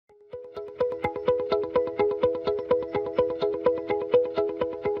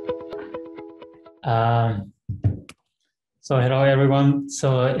Um, so hello everyone.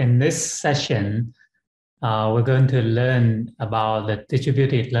 So in this session, we're going to learn about the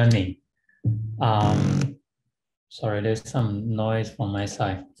distributed learning. Sorry, there's some noise from my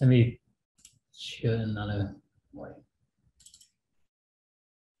side. Let me share another way.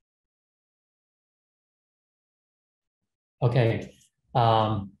 Okay.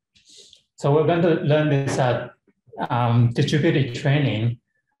 So we're going to learn this distributed training.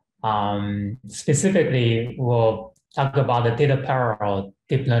 Specifically, we'll talk about the data parallel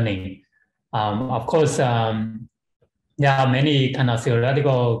deep learning. Of course, there are many kind of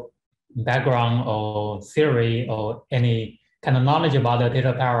theoretical background or theory or any kind of knowledge about the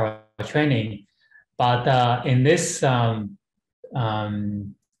data parallel training. But in this, you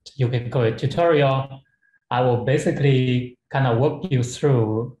can call it tutorial, I will basically kind of walk you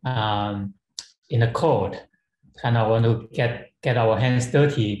through in a code. Kind of want to get our hands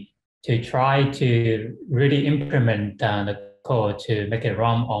dirty to try to really implement the code to make it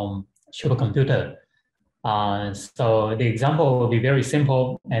run on supercomputer. So the example will be very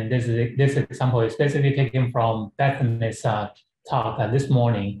simple, and this example is basically taken from Bethany's talk this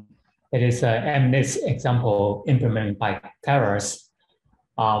morning. It is an MNIST example implemented by Keras.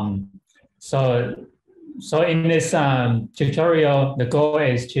 So in this tutorial, the goal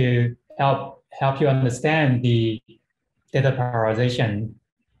is to help you understand the data parallelization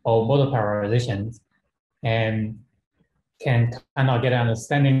or model parallelization, and can kind of get an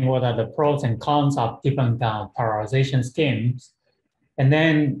understanding what are the pros and cons of different parallelization schemes. And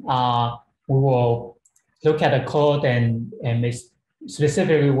then we will look at the code and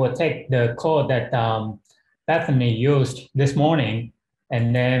specifically we'll take the code that Bethany used this morning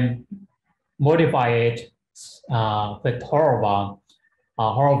and then modify it with Huihuo.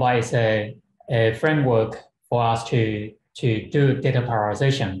 Huihuo is a framework for us to do data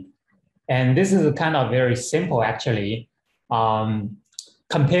parallelization. And this is kind of very simple actually.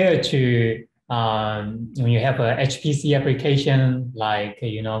 Compared to when you have a HPC application, like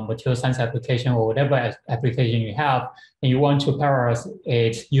material science application or whatever application you have, and you want to parallelize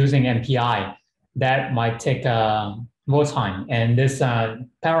it using MPI, that might take more time. And this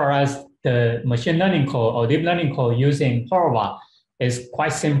parallelize the machine learning code or deep learning code using Huihuo is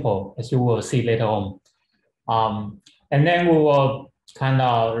quite simple, as you will see later on. And then we will kind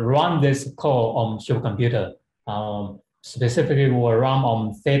of run this code on supercomputer. Specifically, we will run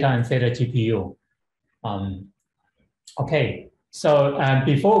on Theta and Theta GPU. Okay, so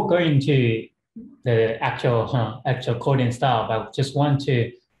before going to the actual coding stuff, I just want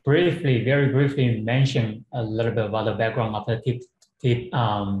to very briefly mention a little bit about the background of the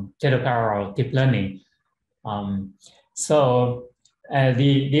data parallel deep learning. So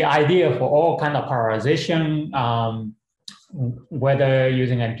the idea for all kind of parallelization, whether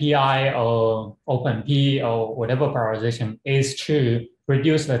using MPI or OpenP or whatever parallelization, is to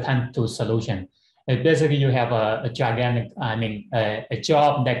reduce the time to solution. Basically, you have a gigantic, a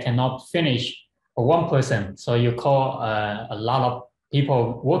job that cannot finish for one person. So you call a lot of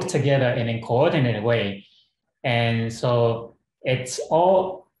people work together in a coordinated way. And so it's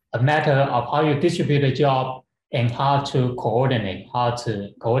all a matter of how you distribute the job and how to coordinate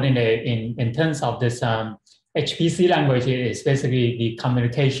in terms of this HPC language is basically the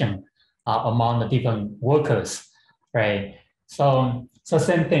communication among the different workers, right? So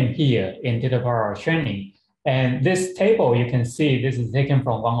same thing here in data parallel training. And this table, you can see, this is taken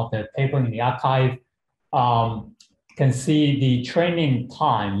from one of the papers in the archive. You can see the training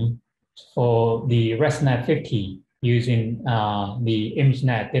time for the ResNet 50 using the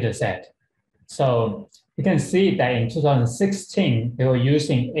ImageNet dataset. So you can see that in 2016, they were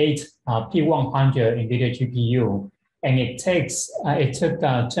using 8 P100 NVIDIA GPU, and it took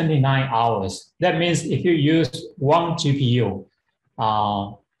 29 hours. That means if you use one GPU,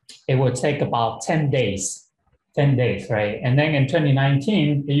 it would take about 10 days, right? And then in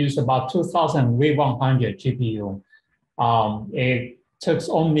 2019, they used about 2,000 V100 GPU. It took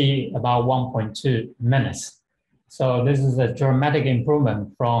only about 1.2 minutes. So this is a dramatic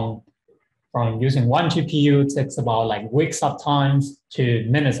improvement from using one GPU takes about like weeks of times to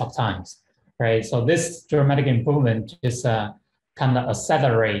minutes of times, right? So this dramatic improvement just kind of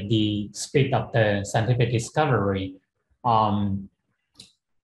accelerate the speed of the scientific discovery. And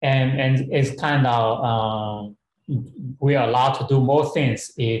it's kind of, we are allowed to do more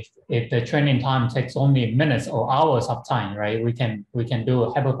things if the training time takes only minutes or hours of time, right? We can do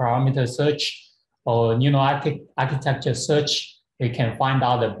a hyperparameter search or neural architecture search. We can find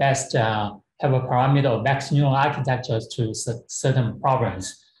out the best hyperparameter or best neural architectures to certain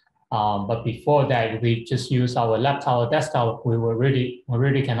problems. But before that, if we just use our laptop or desktop, we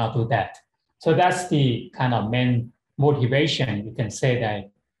really cannot do that. So that's the kind of main motivation, you can say that,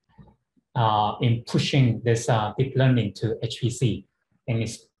 in pushing this deep learning to HPC.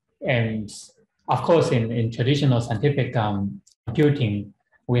 And of course, in traditional scientific computing,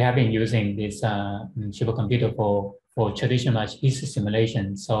 we have been using this supercomputer for traditional HPC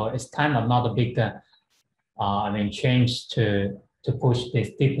simulation. So it's kind of not a big change to push this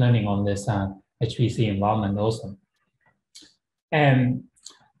deep learning on this HPC environment also. And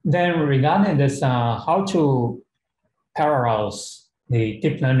then regarding this, how to parallels the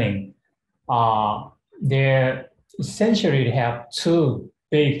deep learning, they essentially have two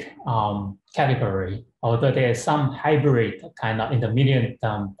big categories, although there's some hybrid kind of intermediate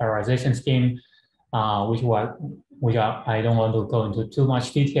parallelization scheme, which I don't want to go into too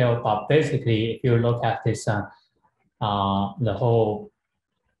much detail, but basically, if you look at this, the whole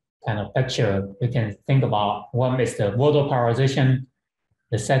kind of picture, you can think about one is the model parallelization,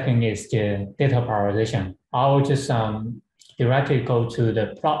 the second is the data parallelization. I'll just directly go to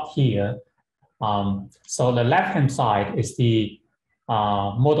the plot here. So the left-hand side is the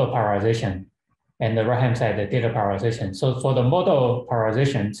model parallelization, and the right-hand side, the data parallelization. So for the model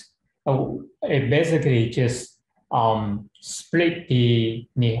parallelizations, it basically just split the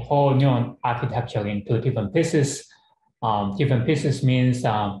whole neuron architecture into different pieces. Different pieces means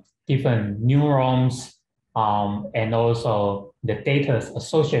different neurons, and also the data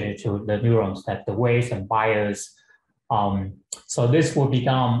associated to the neurons, like the weights and bias. So this will be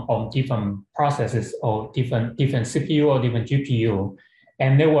done on different processes or different CPU or different GPU,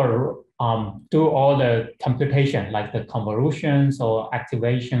 and they will do all the computation, like the convolutions or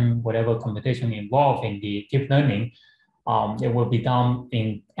activation, whatever computation involved in the deep learning. It will be done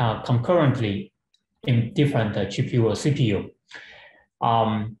in concurrently in different GPU or CPU.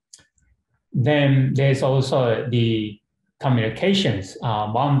 Then there's also the communications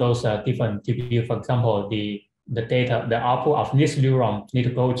among those different GPU. For example, the data, the output of this neuron need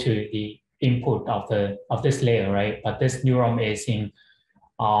to go to the input of this layer, right? But this neuron is in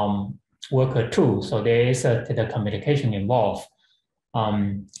worker 2, so there is a data communication involved.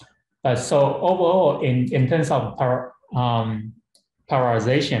 But so overall, in terms of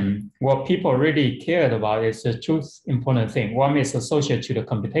parallelization, what people really cared about is the two important things. One is associated to the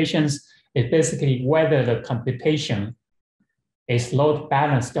computations. It's basically whether the computation is load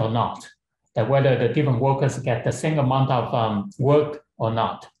balanced or not, that whether the different workers get the same amount of work or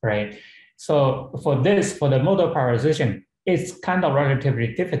not, right? So for the model parallelization, it's kind of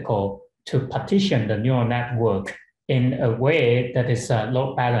relatively difficult to partition the neural network in a way that is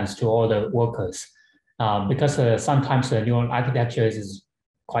load balanced to all the workers, because sometimes the neural architecture is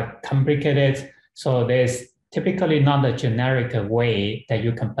quite complicated. So there's typically not a generic way that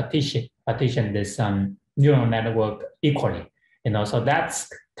you can partition this neural network equally. So that's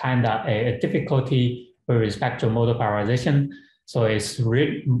kind of a difficulty with respect to model parallelization. So it's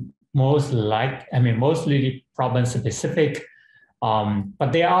really mostly problem specific,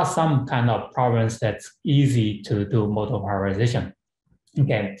 but there are some kind of problems that's easy to do model parallelization.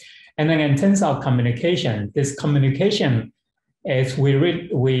 Okay, and then in terms of communication, this communication is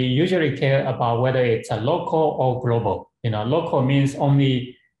we usually care about whether it's a local or global. Local means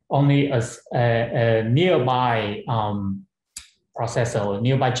only a nearby processor or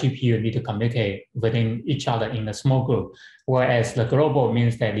nearby GPU need to communicate within each other in a small group, whereas the global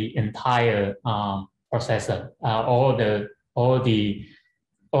means that the entire processor, all the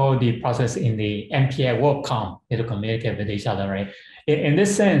process in the MPI work count need to communicate with each other, right? In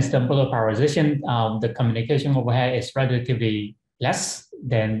this sense, the model parallelization, the communication overhead is relatively less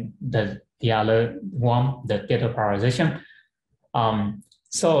than the other one, the data parallelization.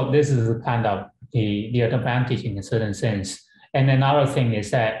 So this is kind of the advantage in a certain sense. And another thing is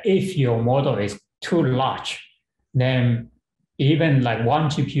that if your model is too large, then even like one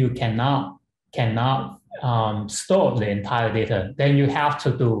GPU cannot store the entire data. Then you have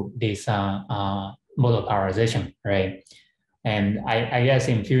to do this model parallelization, right? And I guess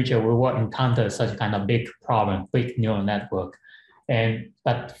in future we will encounter such kind of big problem, big neural network.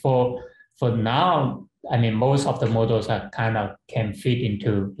 But for now, most of the models are kind of can fit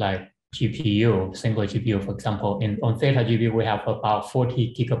into like GPU, single GPU. For example, on Theta GPU, we have about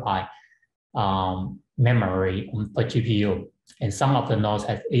 40 gigabyte memory per GPU, and some of the nodes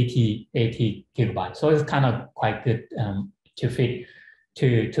have 80 gigabytes. So it's kind of quite good to fit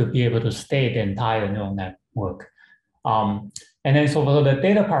to be able to stay the entire neural network. And then so for the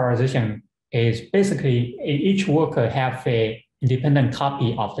data parallelization is basically each worker have a independent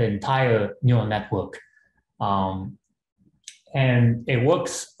copy of the entire neural network. And it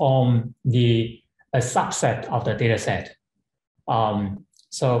works on a subset of the data set.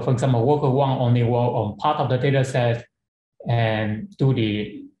 So for example, worker one only work on part of the data set and do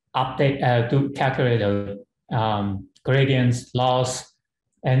the update, to calculate the gradients, loss,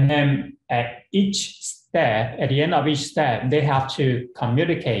 and then at each step, at the end of each step, they have to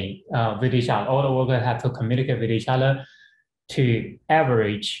communicate with each other. All the workers have to communicate with each other to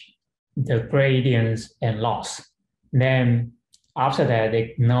average the gradients and loss. Then after that,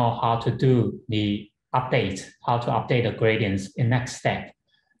 they know how to do the update, how to update the gradients in next step,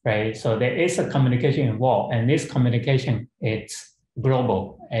 right? So there is a communication involved, and this communication, it's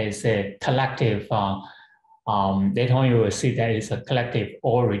global, it's a collective. Later on, you will see that it's a collective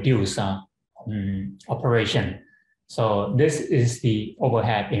or reduced operation. So this is the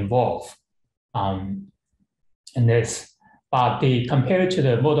overhead involved in this. But compared to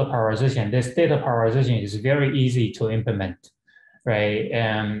the model parallelization, this data parallelization is very easy to implement, right?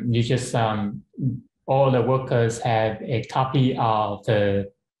 And you just, all the workers have a copy of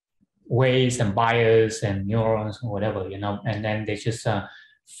the weights and bias and neurons, whatever, you know, and then they just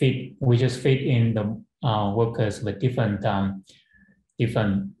we just feed in the workers with different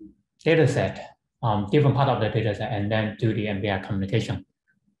data set, different part of the data set, and then do the MBI communication,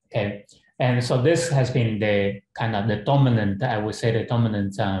 okay? And so this has been the kind of the dominant, I would say the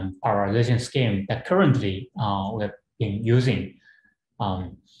dominant parallelization scheme that currently we've been using.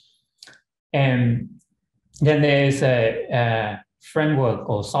 And then there is a framework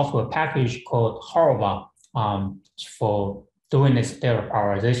or software package called Huihuo for doing this data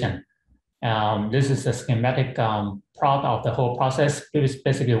parallelization. This is a schematic part of the whole process. It is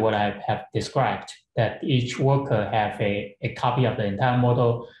basically what I have described, that each worker have a copy of the entire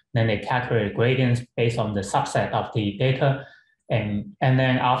model. Then they calculate gradients based on the subset of the data. And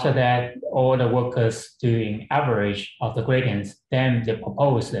then after that, all the workers doing average of the gradients, then they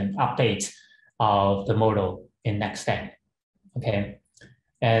propose an update of the model in next step, okay?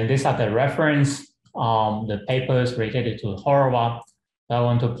 And these are the reference, the papers related to Huihuo. I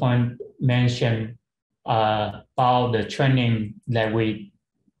want to mention about the training that we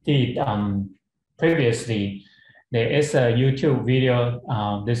did previously. There is a YouTube video.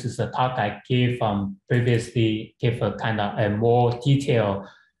 This is a talk I gave previously, give a kind of a more detailed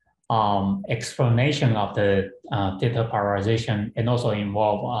explanation of the data parallelization, and also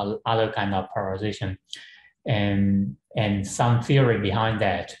involve other kind of parallelization and some theory behind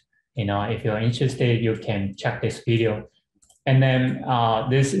that. You know, if you're interested, you can check this video. And then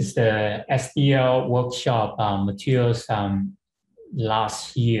this is the SDL workshop materials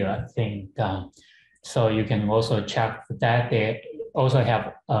last year, I think. So you can also check that. They also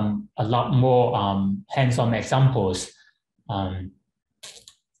have a lot more hands-on examples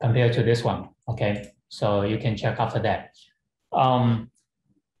compared to this one, okay? So you can check after that.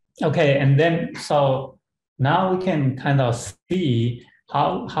 Okay, and then, so now we can kind of see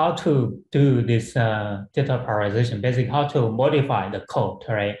how to do this data parallelization, basically how to modify the code,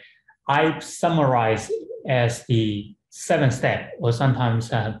 right? I summarize as the 7 step, or sometimes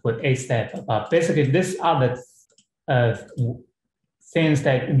put 8 step. But basically, these are the things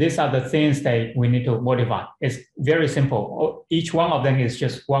that we need to modify. It's very simple. Each one of them is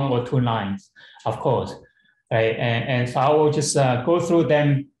just 1 or 2 lines, of course, right? And so I will just go through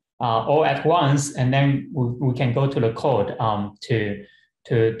them all at once, and then we can go to the code to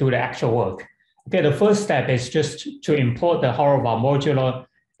do the actual work. Okay, the first step is just to import the Huihuo modular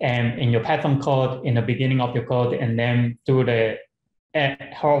and in your Python code in the beginning of your code, and then do the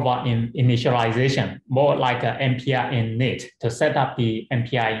Huihuo initialization, more like an MPI init to set up the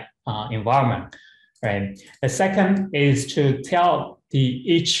MPI environment, right? The second is to tell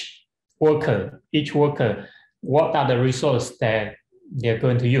each worker what are the resources that they're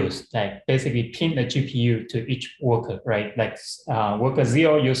going to use, like basically pin the GPU to each worker, right? Like worker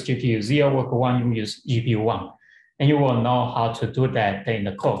 0 use GPU 0, worker 1 use GPU 1. And you will know how to do that in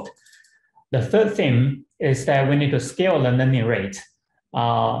the code. The third thing is that we need to scale the learning rate.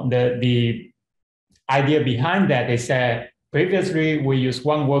 The idea behind that is that previously we use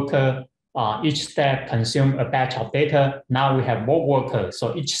 1 worker, each step consume a batch of data. Now we have more workers,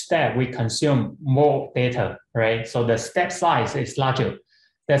 so each step we consume more data, right? So the step size is larger.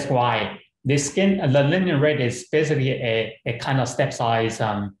 That's why the learning rate is basically a kind of step size,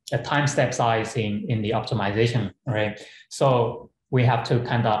 a time step size in the optimization, right? So we have to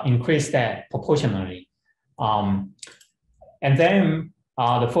kind of increase that proportionally. And then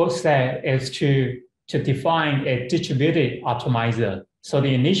the fourth step is to define a distributed optimizer. So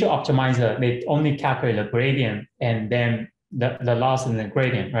the initial optimizer, they only calculate the gradient and then the loss in the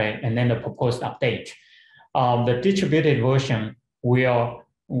gradient, right? And then the proposed update. The distributed version will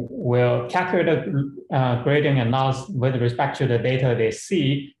will calculate the gradient and loss with respect to the data they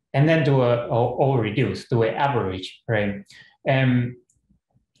see, and then do or reduce, do an average, right? And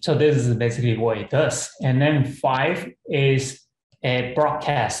so this is basically what it does. And then 5 is a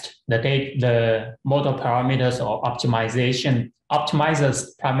broadcast the model parameters or optimizes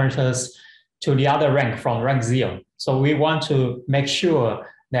parameters to the other rank from rank 0. So we want to make sure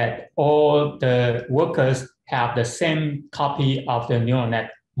that all the workers have the same copy of the neural net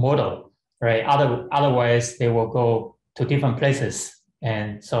model, right? Otherwise, they will go to different places.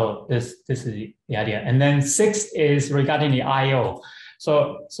 And so this is the idea. And then 6 is regarding the I/O.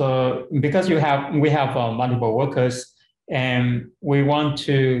 So because we have multiple workers, and we want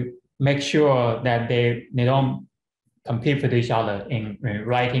to make sure that they don't compete with each other in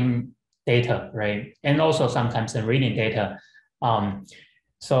writing data, right? And also sometimes in reading data.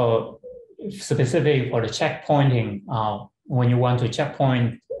 So specifically for the checkpointing, when you want to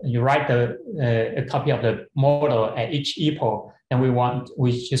checkpoint, you write a copy of the model at each epoch, and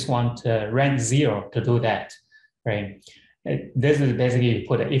we just want rank 0 to do that, right? This is basically you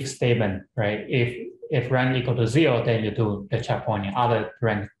put an if statement, right? If rank equal to 0, then you do the checkpointing. Other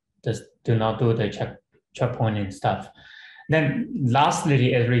rank do not do the checkpointing stuff. Then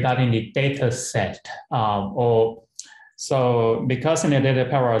lastly is regarding the data set. So because in the data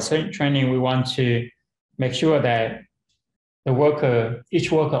parallel training, we want to make sure that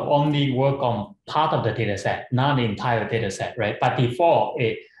each worker only work on part of the data set, not the entire data set, right? By default,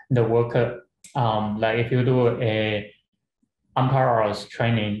 the worker, like if you do a unparalleled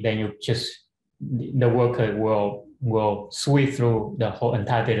training, then the worker will sweep through the whole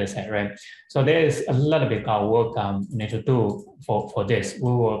entire data set, right? So there is a little bit of work you need to do for this.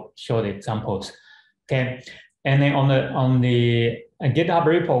 We will show the examples, okay? And then on the GitHub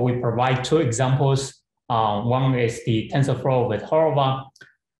repo, we provide 2 examples. One is the TensorFlow with Horova.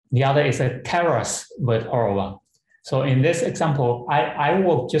 The other is a Keras with Horova. So in this example, I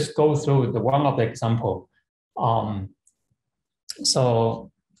will just go through one of the example. So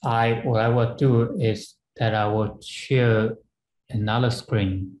what I will do is that I will share another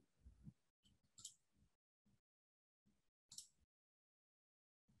screen.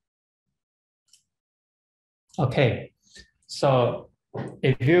 Okay, so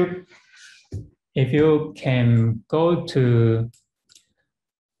if you can go to,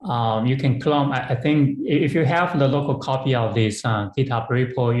 you can clone. I think if you have the local copy of this GitHub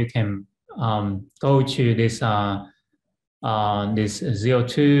repo, you can go to this this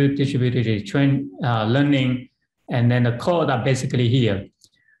 02 distributed learning, and then the code are basically here.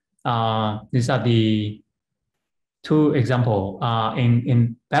 These are the 2 examples.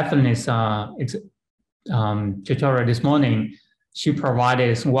 In Bethany's tutorial this morning, she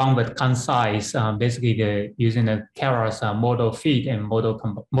provided one with concise, basically using the Keras model fit and model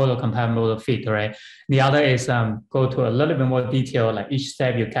compare model fit, right? The other is go to a little bit more detail, like each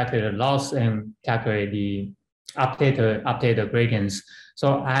step you calculate the loss and calculate the update the gradients.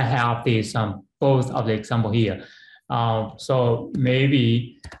 So I have this both of the example here. So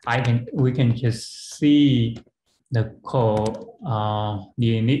maybe we can just see the code,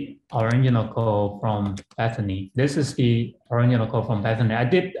 the original code from Bethany. This is the original code from Bethany. I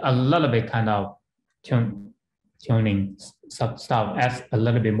did a little bit kind of tuning stuff, add a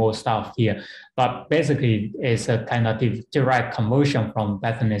little bit more stuff here, but basically it's a kind of direct conversion from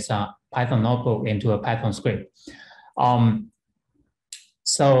Bethany's Python notebook into a Python script.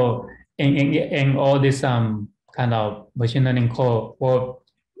 So in all this kind of machine learning code, what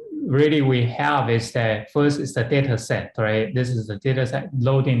really we have is that first is the data set, right? This is the data set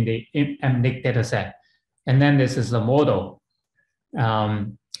loading the MNIC data set. And then this is the model.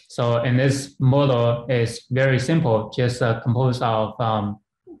 So in this model is very simple, just composed of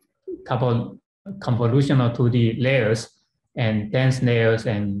couple convolutional 2D layers and dense layers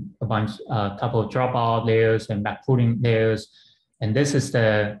and a couple dropout layers and backpulling layers. And this is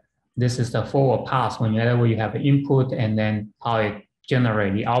the forward pass whenever you have an input and then how it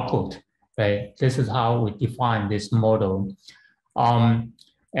generate the output, right? This is how we define this model.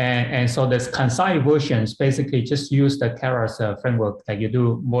 And so this concise versions basically just use the Keras framework that you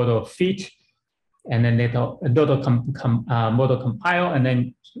do model fit, and then model compile, and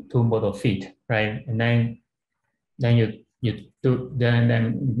then do model fit, right? And then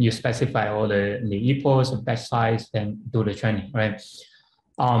you specify all the epochs, batch size, then do the training, right?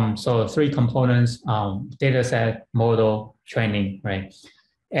 So 3 components, data set, model, training, right?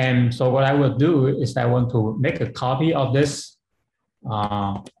 And so what I will do is I want to make a copy of this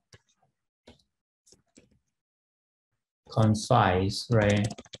concise, right?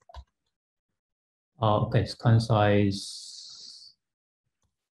 Okay, it's concise.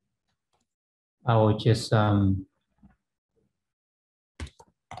 I will just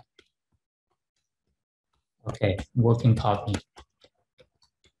okay, working copy.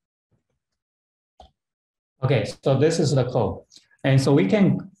 Okay, so this is the code. And so we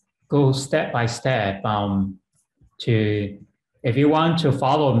can go step by step to, if you want to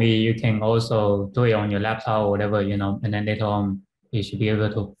follow me, you can also do it on your laptop or whatever, you know, and then later on you should be able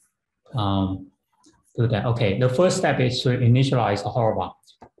to do that. Okay, the first step is to initialize a hover.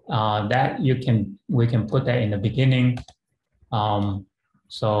 That we can put that in the beginning.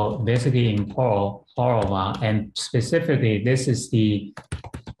 So basically import hover, and specifically this is the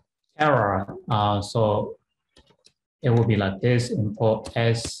error. So it will be like this, import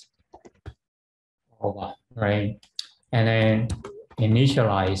s hover, right? And then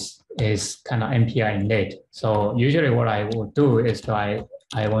initialize is kind of MPI init. So usually what I would do is I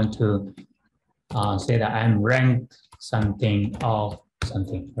want to say that I'm ranked something of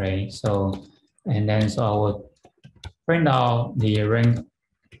something, right? So, and then so I would print out the rank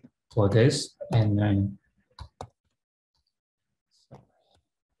for this, and then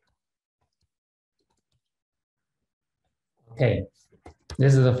okay,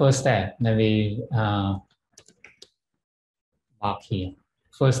 this is the first step. Let me mark here.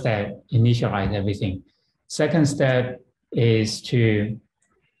 First step, initialize everything. Second step is to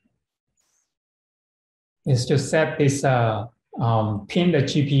set this pin the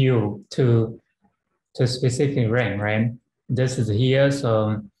GPU to specific rank, right? This is here,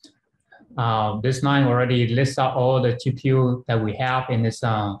 so this line already lists out all the GPU that we have in this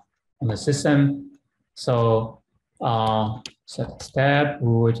in the system. So second step, we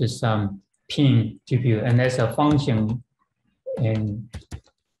will just pin GPU, and there's a function in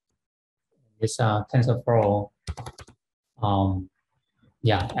this TensorFlow.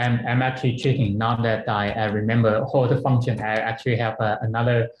 Yeah, I'm actually checking now that I remember all the function. I actually have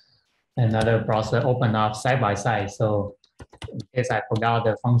another browser open up side by side. So in case I forgot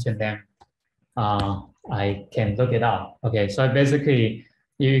the function, then I can look it up. Okay, so basically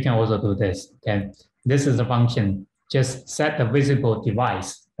you can also do this. Okay, this is a function. Just set the visible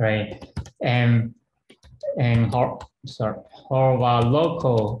device, right? And our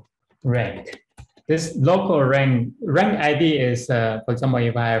local rank. This local rank ID is, for example,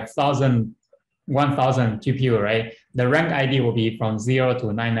 if I have 1,000 GPU, right? The rank ID will be from 0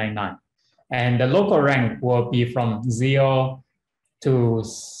 to 999. And the local rank will be from 0 to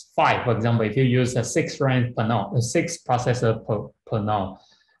 5, for example, if you use a 6 rank per node, a 6 processor per node.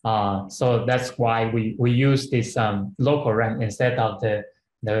 So that's why we use this local rank instead of the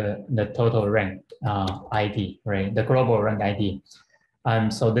total rank ID, right? The global rank ID.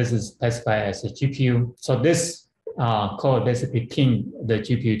 So this is specified as a GPU. So this code basically ping the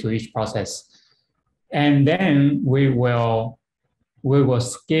GPU to each process. And then we will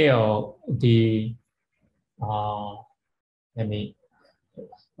scale the, we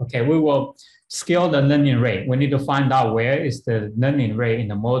will scale the learning rate. We need to find out where is the learning rate in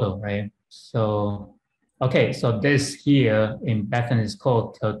the model, right? So, okay, so this here in Python is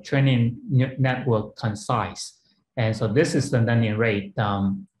called the training network concise. And so this is the learning rate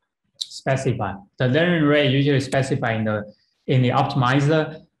specified. The learning rate usually specified in the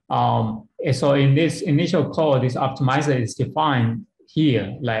optimizer. So in this initial code, this optimizer is defined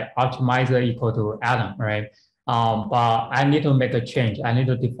here, like optimizer equal to Adam, right? But I need to make a change. I need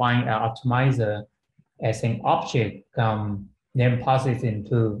to define an optimizer as an object, then pass it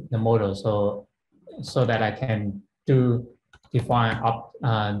into the model, so that I can define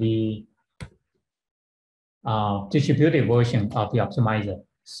the distributed version of the optimizer.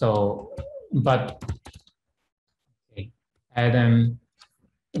 So, but okay. And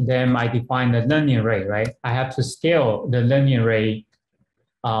then I define the learning rate, right? I have to scale the learning rate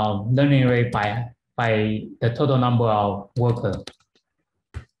by the total number of workers.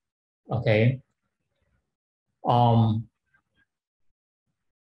 Okay.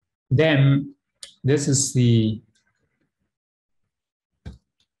 Then this is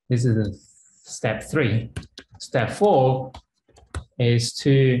step 3. Step 4 is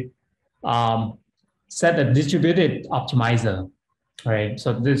to set a distributed optimizer, right?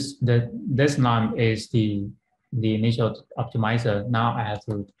 So this line is the initial optimizer. Now I have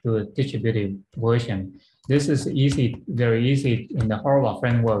to do a distributed version. This is easy, very easy in the Huihuo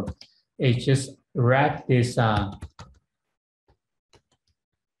framework. It's just wrap this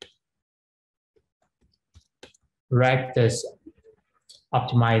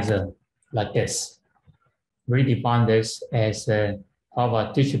optimizer like this. Redefine this as a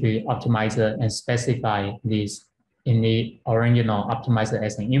Huihuo distributed optimizer and specify this in the original optimizer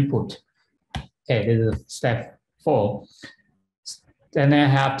as an input. Okay, this is step 4. then I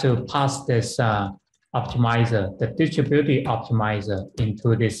have to pass this optimizer, the distributed optimizer,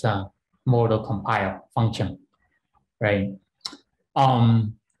 into this model compile function, right?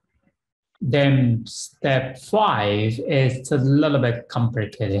 Then step 5 is a little bit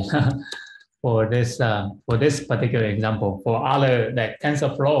complicated for this particular example. For other, like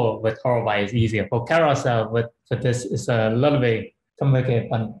TensorFlow with terabyte is easier. For carousel with this is a little bit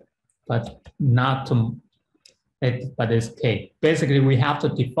complicated, but not to it, but it's okay. Basically, we have to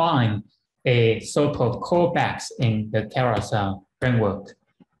define a so-called callbacks in the carousel framework.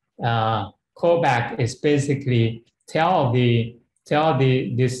 Callback is basically tell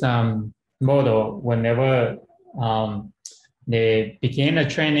this model whenever they begin a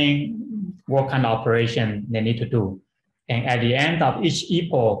training, what kind of operation they need to do, and at the end of each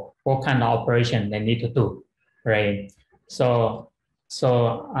epoch, what kind of operation they need to do, right? So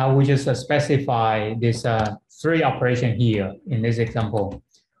I will just specify this 3 operation here in this example.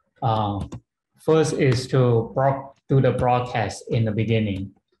 First is to do the broadcast in the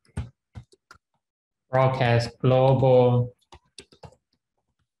beginning. Broadcast global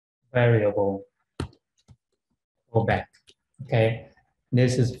variable callback. Okay,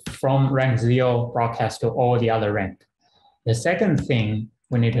 this is from rank 0 broadcast to all the other rank. The second thing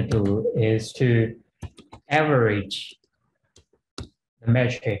we need to do is to average the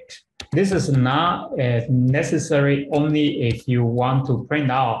metrics. This is not necessary only if you want to print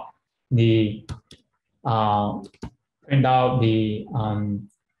out the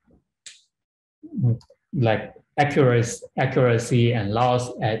like accuracy and loss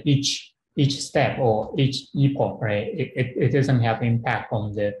at each step or each epoch, right? It doesn't have impact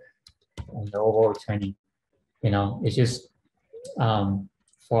on the overall training. You know, it's just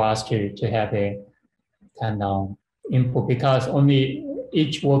for us to have a kind of input, because only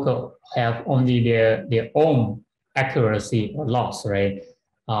each worker have only their own accuracy or loss, right?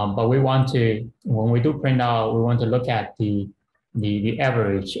 But we want to, when we do print out, we want to look at the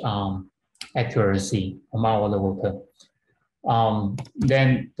average accuracy among all the workers.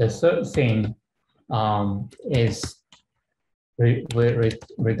 Then the third thing is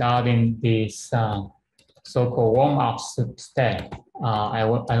regarding this so-called warm-up step. I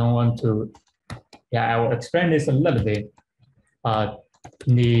don't want to, I will explain this a little bit.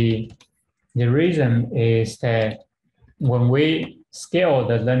 The reason is that when we scale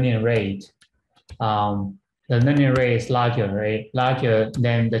the learning rate, the learning rate is larger, right? Larger,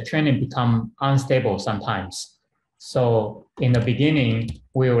 then the training become unstable sometimes. So in the beginning,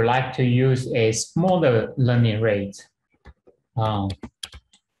 we would like to use a smaller learning rate.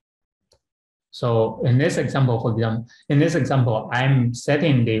 So in this example, for example, I'm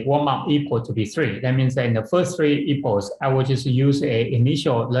setting the warm-up equal to be 3. That means that in the first 3 epochs, I will just use an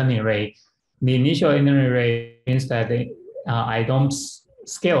initial learning rate. The initial learning rate means that I don't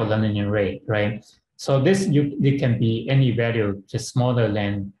scale the learning rate, right? So this it can be any value, just smaller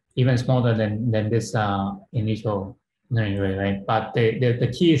than, even smaller than this initial learning rate, right? But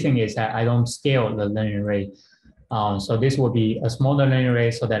the key thing is that I don't scale the learning rate. So this will be a smaller learning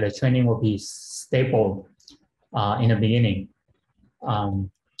rate so that the training will be stable in the beginning.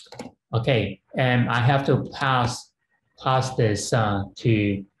 Okay, and I have to pass this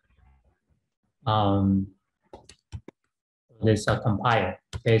to this compiler,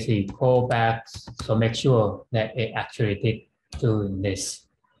 basically callbacks. So make sure that it actually did do this.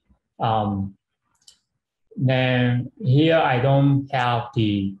 Then here I don't have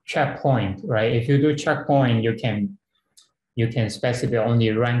the checkpoint, right? If you do checkpoint, you can specify only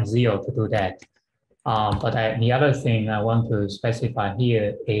rank 0 to do that. But the other thing I want to specify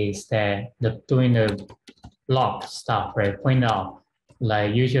here is that doing the log stuff, right? Point out,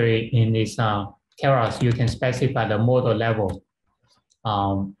 like usually in this keras, you can specify the model level,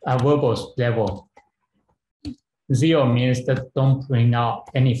 a verbose level. 0 means that don't print out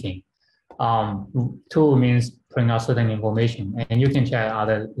anything. 2 means print out certain information, and you can check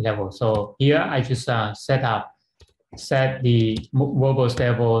other levels. So here I just set the verbose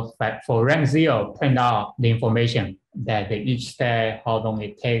level for rank 0, print out the information that each step, how long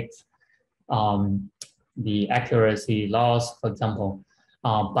it takes, the accuracy loss, for example.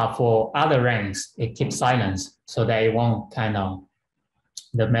 But for other ranks, it keeps silence so that it won't kind of,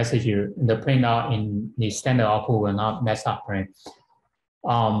 the message, the printout in the standard output will not mess up, right?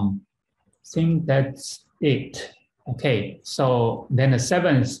 I think that's it. Okay, so then the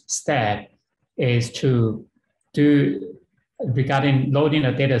 7th step is to do regarding loading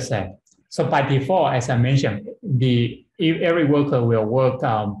a data set. So by default, as I mentioned, every worker will work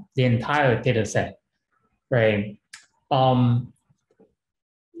the entire data set, right?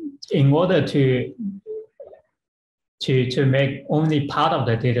 In order to to make only part of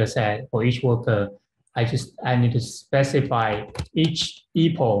the data set for each worker, I need to specify each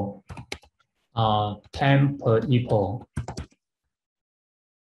epoch 10 per epoch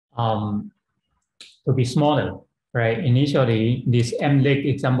to be smaller, right? Initially, this MLIG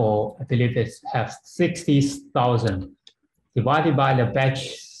example, I believe it has 60,000 divided by the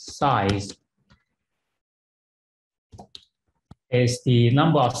batch size is the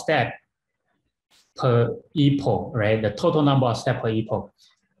number of steps per epoch, right? The total number of steps per epoch.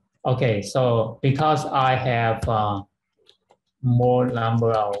 Okay, so because I have more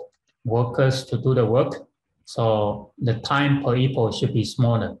number of workers to do the work, so the time per epoch should be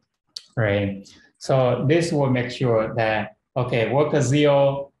smaller, right? So this will make sure that, okay, worker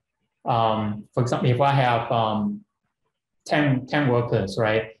 0, for example, if I have 10 workers,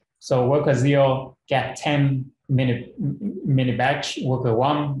 right? So worker 0 get 10 mini batch, worker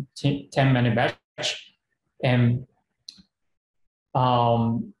 1, 10 mini batch, and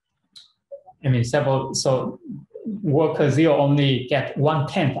I mean, several, so worker 0 only get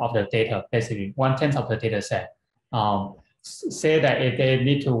 1/10 of the data, basically 1/10 of the data set. Say that if they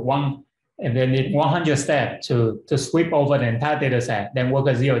need 100 steps to sweep over the entire data set, then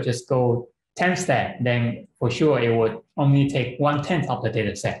worker 0 just go 10 steps, then for sure it would only take 1/10 of the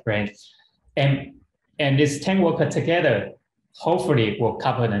data set, right? And this 10 workers together, hopefully will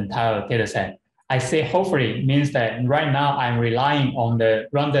cover the entire data set. I say hopefully means that right now I'm relying on the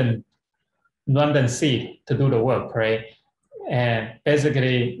random seed to do the work, right? And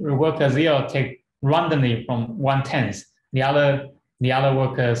basically, worker 0 take randomly from 1/10. The other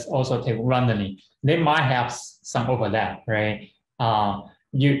workers also take randomly. They might have some overlap, right?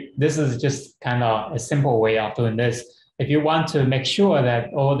 This is just kind of a simple way of doing this. If you want to make sure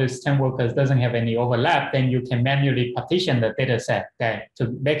that all these 10 workers doesn't have any overlap, then you can manually partition the data set to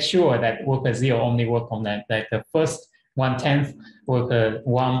make sure that worker 0 only work on that, like the first 1/10, worker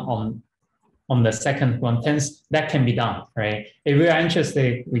 1 on the second 1/10. That can be done, right? If we are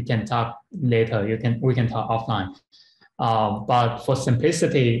interested, we can talk later. We can talk offline. But for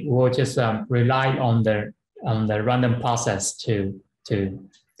simplicity, we'll just rely on the random process to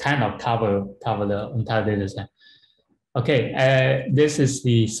kind of cover the entire data set. Okay, this is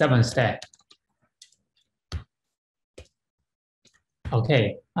the 7th step.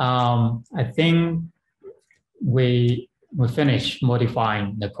 Okay, I think we finished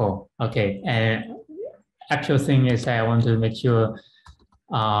modifying the code. Okay, and actual thing is I want to make sure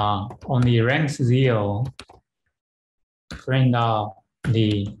only rank 0 print out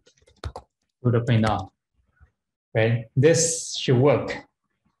the print out, right? This should work.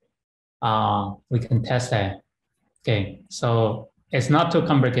 We can test that. Okay, so it's not too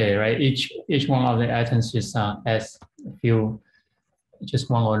complicated, right? Each one of the items just has a few, just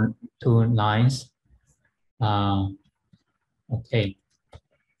 1 or 2 lines. Okay,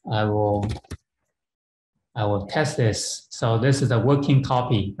 I will test this. So this is a working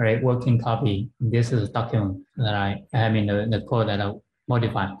copy, right? Working copy. This is a document that I mean the code that I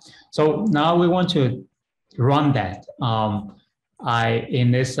modified. So now we want to run that.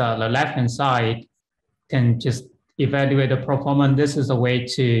 In this the left hand side can just evaluate the performance. This is a way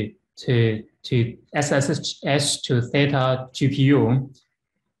to SSH to Theta GPU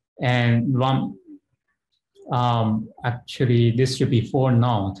and run. Actually, this should be 4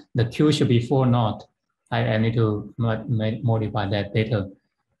 node. The queue should be 4 node. I need to modify that later.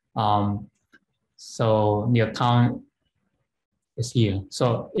 So the account is here.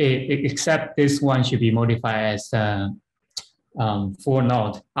 So except this one should be modified as 4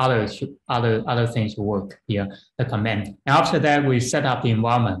 node. Other things will work here. The command. After that, we set up the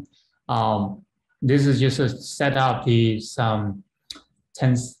environment. This is just to set up the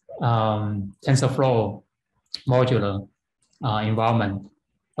TensorFlow modular environment.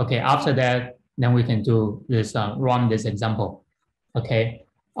 Okay. After that, then we can do this, run this example. Okay.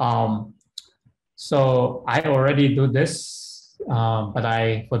 So I already do this, but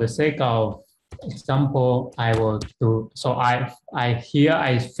for the sake of example, I will do, so I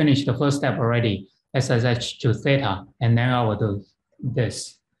finished the first step already, SSH to Theta, and then I will do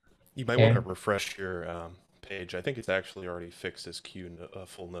this. You might want to refresh your page. I think it's actually already fixed this queue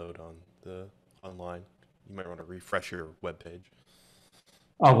full node on the online. You might want to refresh your web page.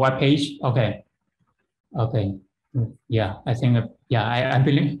 Oh, web page? Okay. Okay. Yeah, I think, yeah, I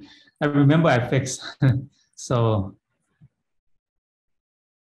believe, I remember I fixed. So,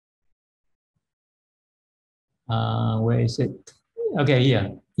 where is it? Okay,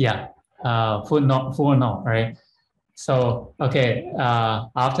 here. Yeah, full node, right? So, okay,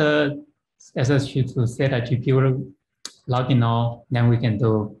 after SSH to Theta GPU login now, then we can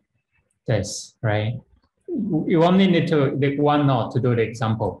do this, right? you only need to take one node to do the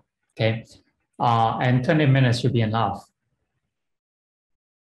example, okay? And 20 minutes should be enough.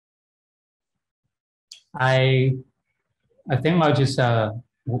 I think I'll just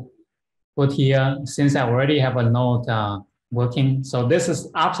put here, since I already have a node working. So this is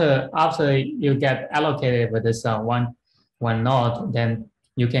after you get allocated with this one node, then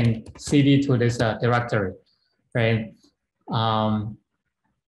you can cd to this directory, right?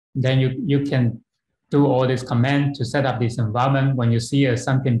 Then you can do all this command to set up this environment. When you see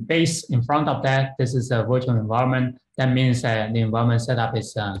something base in front of that, this is a virtual environment. That means the environment setup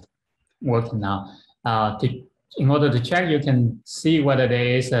is working now. In order to check, you can see whether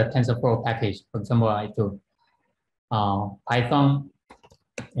there is a TensorFlow package. For example, I do Python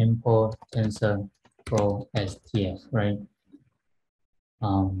import TensorFlow STF, right?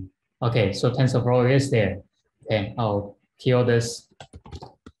 Okay, so TensorFlow is there. Okay, I'll kill this.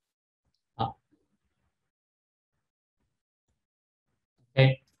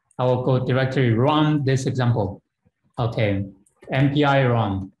 Okay, I will go directly run this example. Okay, MPI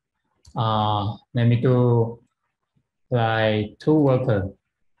run. Let me do like two worker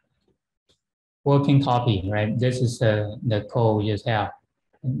working copy, right? This is the code we just have.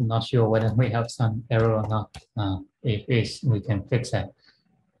 I'm not sure whether we have some error or not. If it's, we can fix it.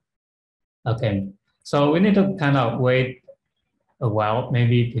 Okay, so we need to kind of wait a while.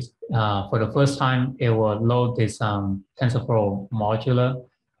 Maybe this, for the first time, it will load this TensorFlow modular.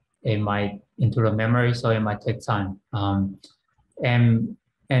 It might into the memory, so it might take time.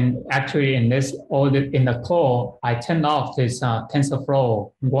 And actually, in this in the code, I turned off this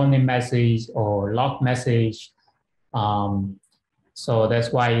TensorFlow warning message or log message. So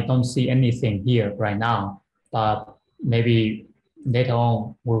that's why you don't see anything here right now. But maybe later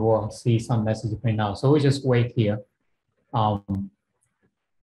on we will see some message right now. So we just wait here.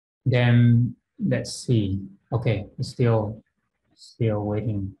 Then let's see. Okay, still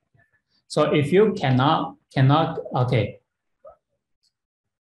waiting. So if you cannot, okay.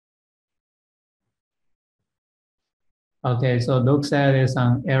 Okay, so looks like there's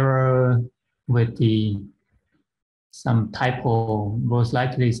some error with some typo, most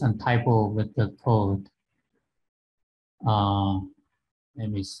likely some typo with the code. Let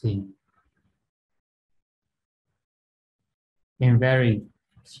me see. In very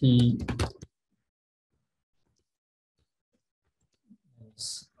key.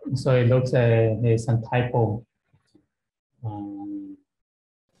 So it looks like there's some typo. I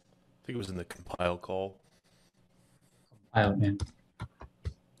think it was in the compile call. Compile, yeah.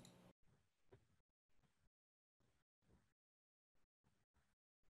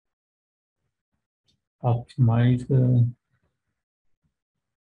 Optimizer.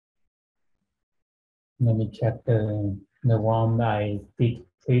 Let me check the one I did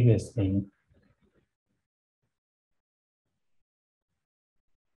previously.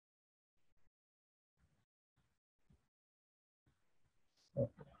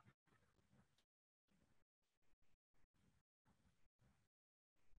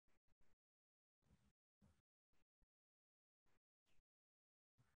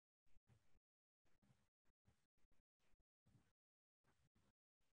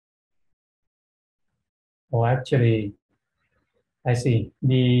 Oh, actually, I see.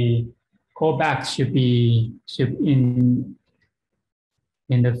 The callback should be in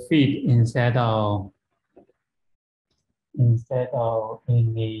the feed instead of in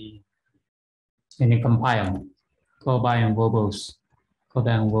the compile. Callback and verbals.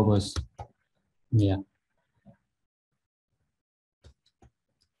 Callback and verbals. Yeah.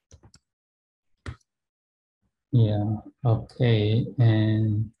 Yeah. Okay.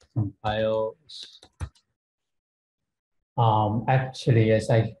 And compiles. Actually, as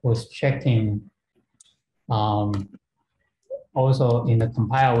I was checking, also in the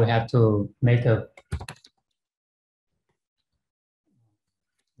compile, we have to make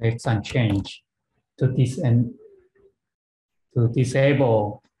some change to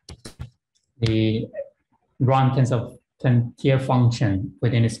disable the run TensorFlow function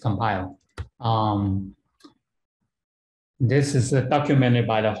within its compile. This is documented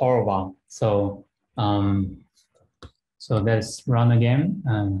by the Horvath. So so let's run again.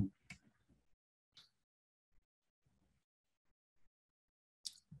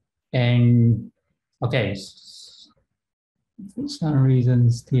 And okay, for some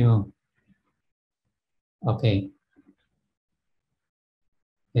reason still, okay.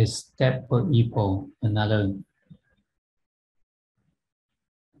 Is step per equal another.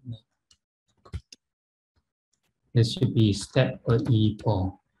 This should be step per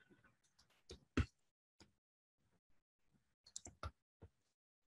equal.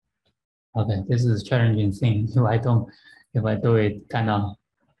 Okay, this is a challenging thing. If I do it kind of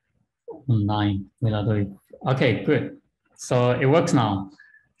online without doing. Okay, good. So it works now.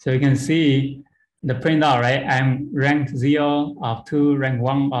 So you can see the printout, right? I'm rank 0 of 2, rank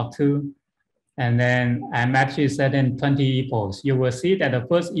 1 of 2, and then I'm actually setting 20 epochs. You will see that the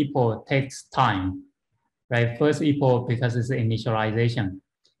first epoch takes time, right? First epoch because it's initialization.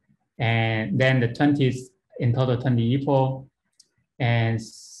 And then the 20 is in total 20 epoch. And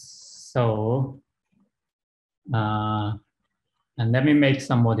so, and let me make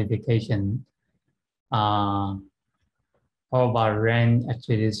some modification. How about rank?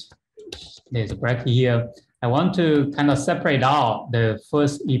 Actually, there's a bracket here. I want to kind of separate out the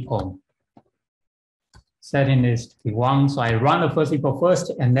first epoch. Setting is to be 1. So I run the first epoch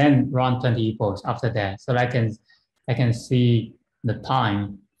first and then run 20 epochs after that. So I can see the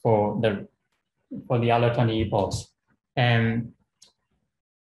time for the other 20 epochs. And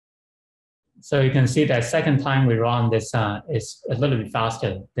so you can see that second time we run this is a little bit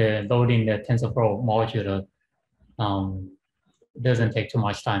faster. The loading the TensorFlow module doesn't take too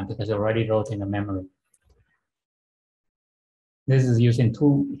much time because it already loaded in the memory. This is using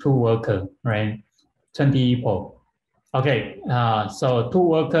two worker, right? 20 epoch. Okay, so 2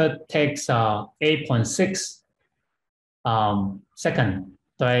 worker takes 8.6 second,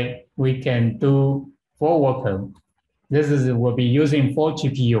 right? We can do 4 worker. This is will be using 4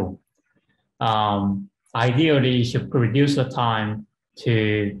 GPU. Ideally, you should reduce the time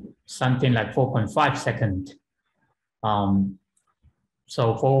to something like 4.5 seconds.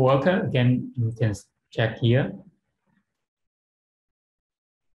 So 4 worker, again, you can check here.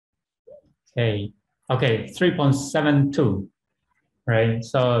 Okay, 3.72, right?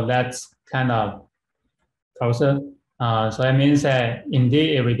 So that's kind of closer. So that means that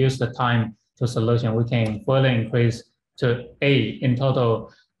indeed it reduced the time to solution. We can further increase to 8 in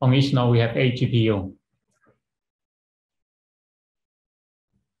total. On each node, we have 8 GPU.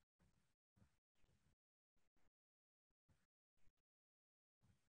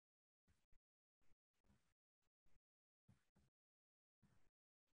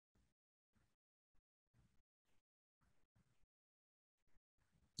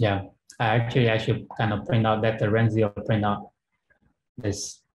 Yeah, I should kind of print out that the rank 0 print out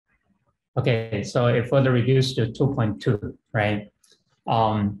this. Okay, so it further reduced to 2.2, right?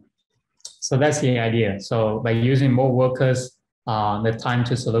 So that's the idea. So by using more workers, the time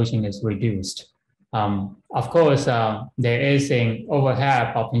to solution is reduced. Of course, there is an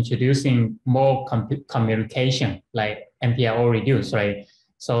overhead of introducing more communication, like MPI reduced, right?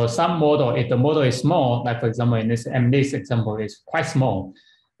 So some model, if the model is small, like for example, in this example is quite small,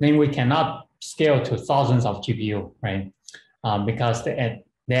 then we cannot scale to thousands of GPU, right? Because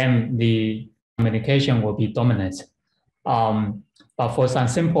then the communication will be dominant. But for some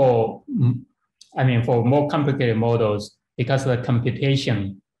simple, for more complicated models, because the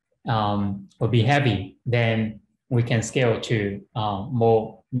computation will be heavy, then we can scale to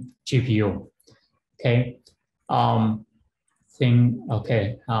more GPU. Okay.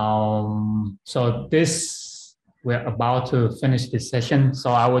 So this, we're about to finish this session. So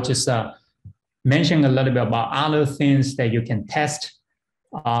I will just mention a little bit about other things that you can test.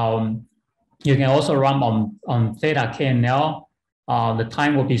 You can also run on theta KNL. The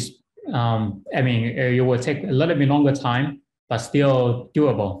time will be, it will take a little bit longer time, but still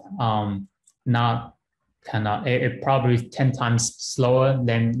doable. Not kind of, it probably 10 times slower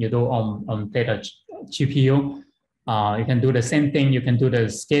than you do on theta GPU. You can do the same thing. You can do the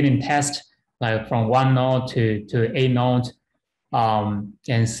scaling test, like from 1 node to 8 nodes,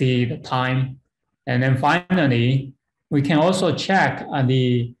 and see the time. And then finally, we can also check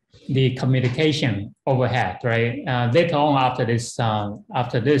the communication overhead, right? Later on after this,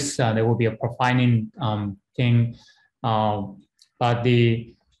 there will be a profiling thing. But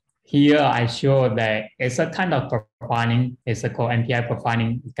here I show that it's a kind of profiling. It's called MPI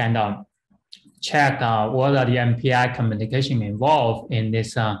profiling. Kind of check what are the MPI communication involved in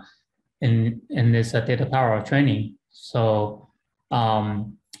this data power training. So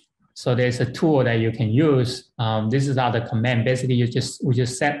so there's a tool that you can use. This is how the command. Basically, we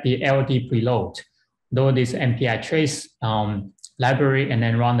just set the LD preload, load this MPI trace library, and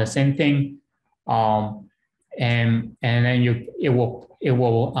then run the same thing. And then it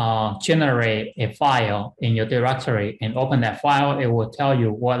will generate a file in your directory and open that file. It will tell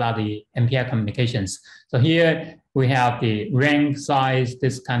you what are the MPI communications. So here we have the rank size.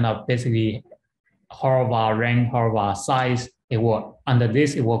 This kind of basically hover rank, hover size. It will, under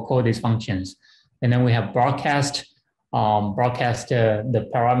this, it will call these functions. And then we have broadcast, the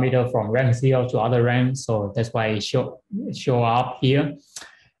parameter from rank 0 to other rank. So that's why it show up here.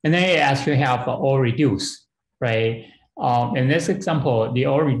 And then it actually have all reduce, right? In this example, the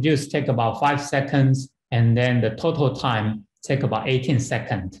all reduce take about 5 seconds, and then the total time take about 18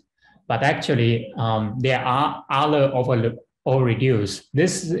 seconds. But actually, there are other overlook or reduce.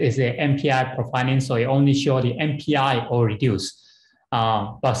 This is a MPI profiling, so it only shows the MPI or reduce.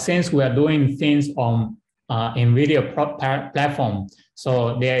 But since we are doing things on NVIDIA platform,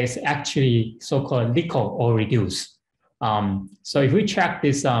 so there is actually so-called LICO or reduce. So if we check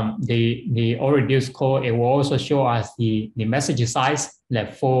this, the or reduce code, it will also show us the message size,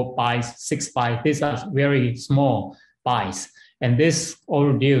 like 4 bytes, 6 bytes. These are very small bytes. And this or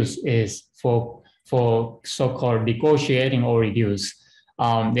reduce is for so-called negotiating or reduce.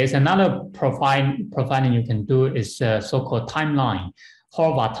 There's another profiling you can do is so-called timeline.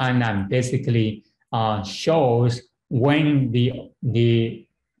 Horvath timeline basically shows when the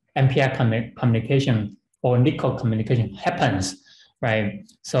MPI communication or NICO communication happens, right?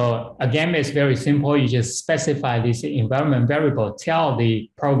 So again, it's very simple. You just specify this environment variable, tell the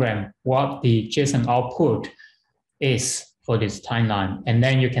program what the JSON output is for this timeline, and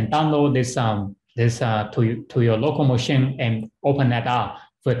then you can download this to your local machine and open that up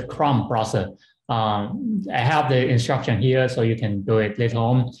with Chrome browser. I have the instruction here, so you can do it later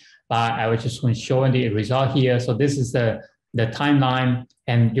on. But I was just showing the result here. So this is the timeline,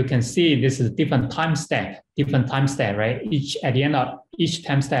 and you can see this is different time step, right? At the end of each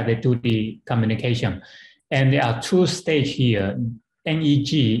time step, they do the communication, and there are 2 stages here.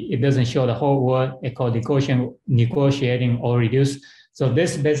 NEG, it doesn't show the whole word. It's called negotiating or reduce. So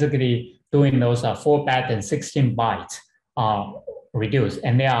this basically doing those 4 bytes and 16 bytes reduce,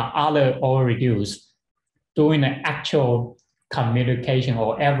 and there are other or reduce doing the actual communication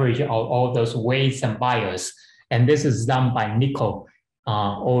or average of all those weights and bias. And this is done by NICO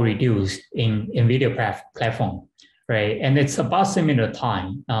or reduce in NVIDIA platform, right? And it's about similar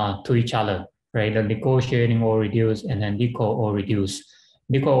time to each other, right? The negotiating or reduce and then NICO or reduce.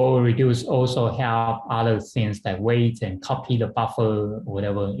 NICO or reduce also have other things like wait and copy the buffer,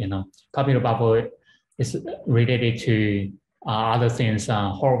 whatever, copy the buffer is related to other things,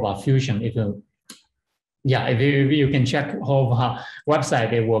 Horvath fusion. If you can check Horvath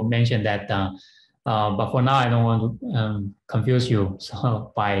website, they will mention that. But for now, I don't want to confuse you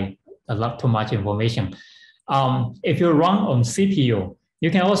by too much information. If you run on CPU, you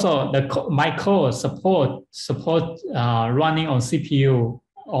can also my code support running on CPU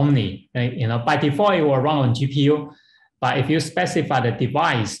only. Right? By default it will run on GPU, but if you specify the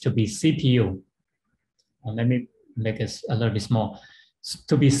device to be CPU, let me make it a little bit small.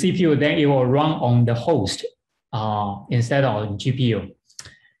 To be CPU, then it will run on the host instead of on GPU.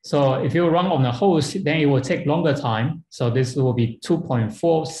 So if you run on the host, then it will take longer time. So this will be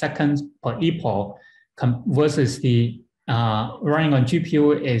 2.4 seconds per epoch versus the running on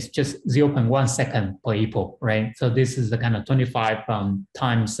GPU is just 0.1 second per epoch, right? So this is the kind of 25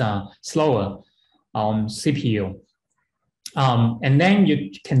 times slower on CPU. And then you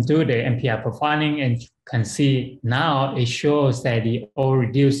can do the MPI profiling and can see now it shows that the all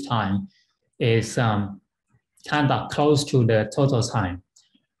reduced time is kind of close to the total time.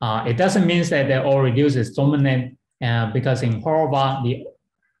 It doesn't mean that the all reduced is dominant because in Horvath, the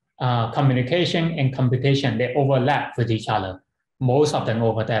communication and computation, they overlap with each other. Most of them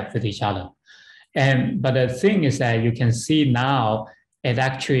overlap with each other. But the thing is that you can see now it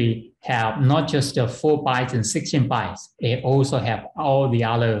actually have not just the 4 bytes and 16 bytes, it also have all the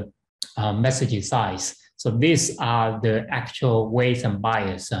other message size. So these are the actual weights and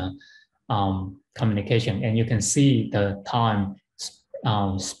bias communication. And you can see the time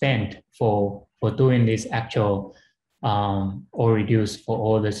spent for doing this actual or reduce for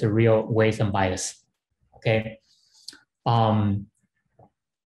all this real weights and bias. Okay.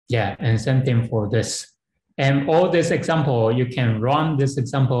 Yeah, and same thing for this. And all this example, you can run this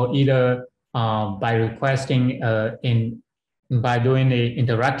example either by requesting by doing the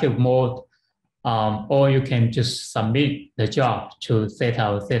interactive mode, or you can just submit the job to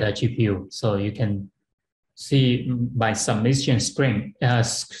Theta or Theta GPU. So you can see by submission script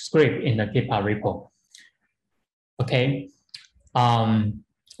in the GitHub repo. Okay,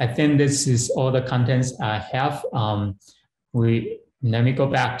 I think this is all the contents I have. Let me go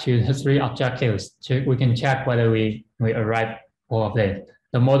back to the 3 objectives. We can check whether we arrive all of it.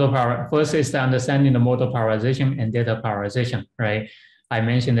 The model power, first is the understanding the model parameterization and data parameterization, right? I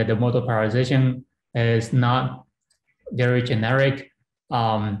mentioned that the model parameterization is not very generic.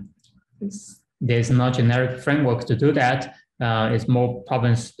 There's no generic framework to do that. It's more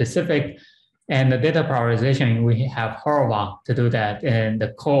problem specific. And the data parameterization, we have Horvath to do that, and the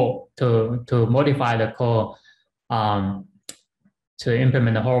code to modify the code to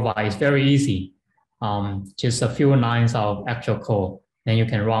implement the hover is very easy. Just a few lines of actual code, then you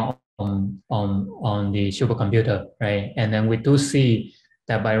can run on the supercomputer, right? And then we do see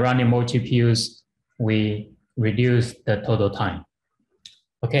that by running more GPUs, we reduce the total time.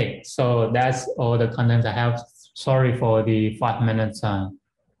 Okay, so that's all the content I have. Sorry for the 5 minutes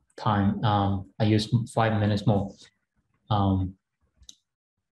time. I used 5 minutes more.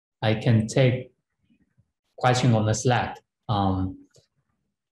 I can take question on the Slack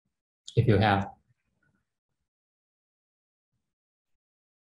if you have.